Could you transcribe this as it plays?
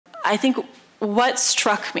I think what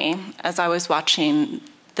struck me as I was watching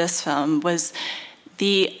this film was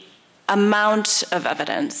the amount of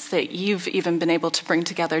evidence that you've even been able to bring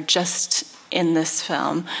together just in this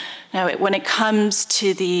film. Now, when it comes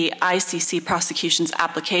to the ICC prosecution's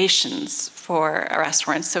applications for arrest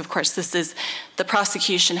warrants, so of course the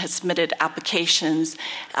prosecution has submitted applications,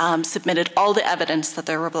 submitted all the evidence that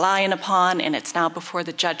they're relying upon, and it's now before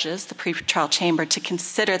the judges, the pretrial chamber, to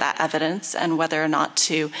consider that evidence and whether or not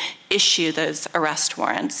to issue those arrest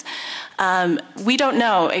warrants. We don't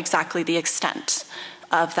know exactly the extent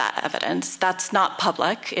of that evidence. That's not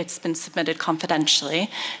public. It's been submitted confidentially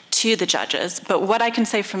to the judges. But what I can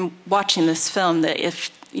say from watching this film, that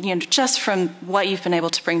if, just from what you've been able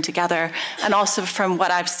to bring together, and also from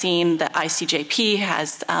what I've seen that ICJP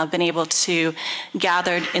has been able to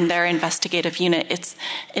gather in their investigative unit, it's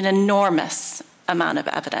an enormous amount of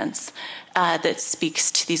evidence that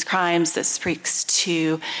speaks to these crimes, that speaks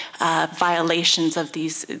to violations of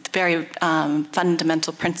these very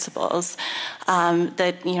fundamental principles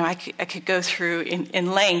that I could go through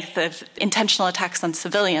in length, of intentional attacks on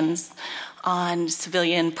civilians, on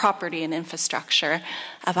civilian property and infrastructure,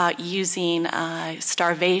 about using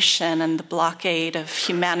starvation and the blockade of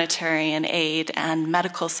humanitarian aid and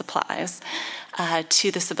medical supplies to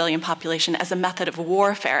the civilian population as a method of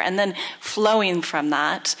warfare, and then flowing from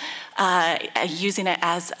that, using it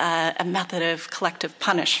as a method of collective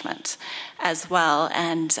punishment as well.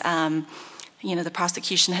 And the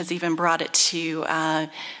prosecution has even brought it to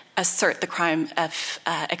assert the crime of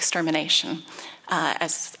extermination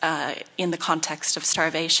as in the context of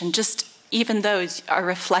starvation. Just even those are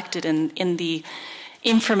reflected in the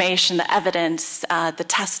information, the evidence, the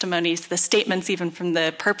testimonies, the statements even from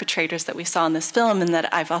the perpetrators that we saw in this film, and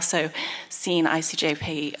that I've also seen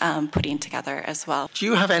ICJP putting together as well. Do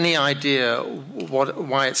you have any idea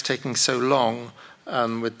why it's taking so long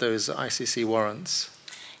with those ICC warrants?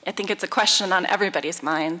 I think it's a question on everybody's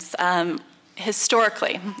minds.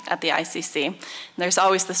 Historically, at the ICC, there's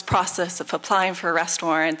always this process of applying for arrest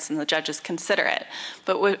warrants and the judges consider it.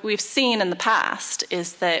 But what we've seen in the past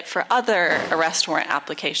is that for other arrest warrant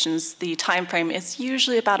applications, the time frame is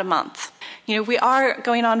usually about a month. We are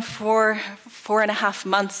going on for 4.5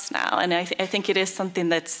 months now, and I think it is something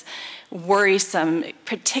that's worrisome,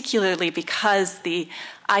 particularly because the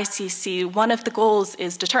ICC, one of the goals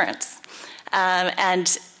is deterrence.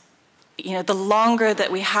 The longer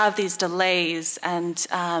that we have these delays and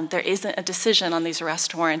there isn't a decision on these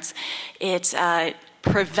arrest warrants, it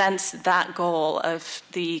prevents that goal of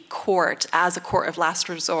the court as a court of last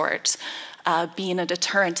resort being a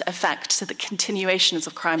deterrent effect to the continuations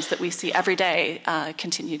of crimes that we see every day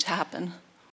continue to happen.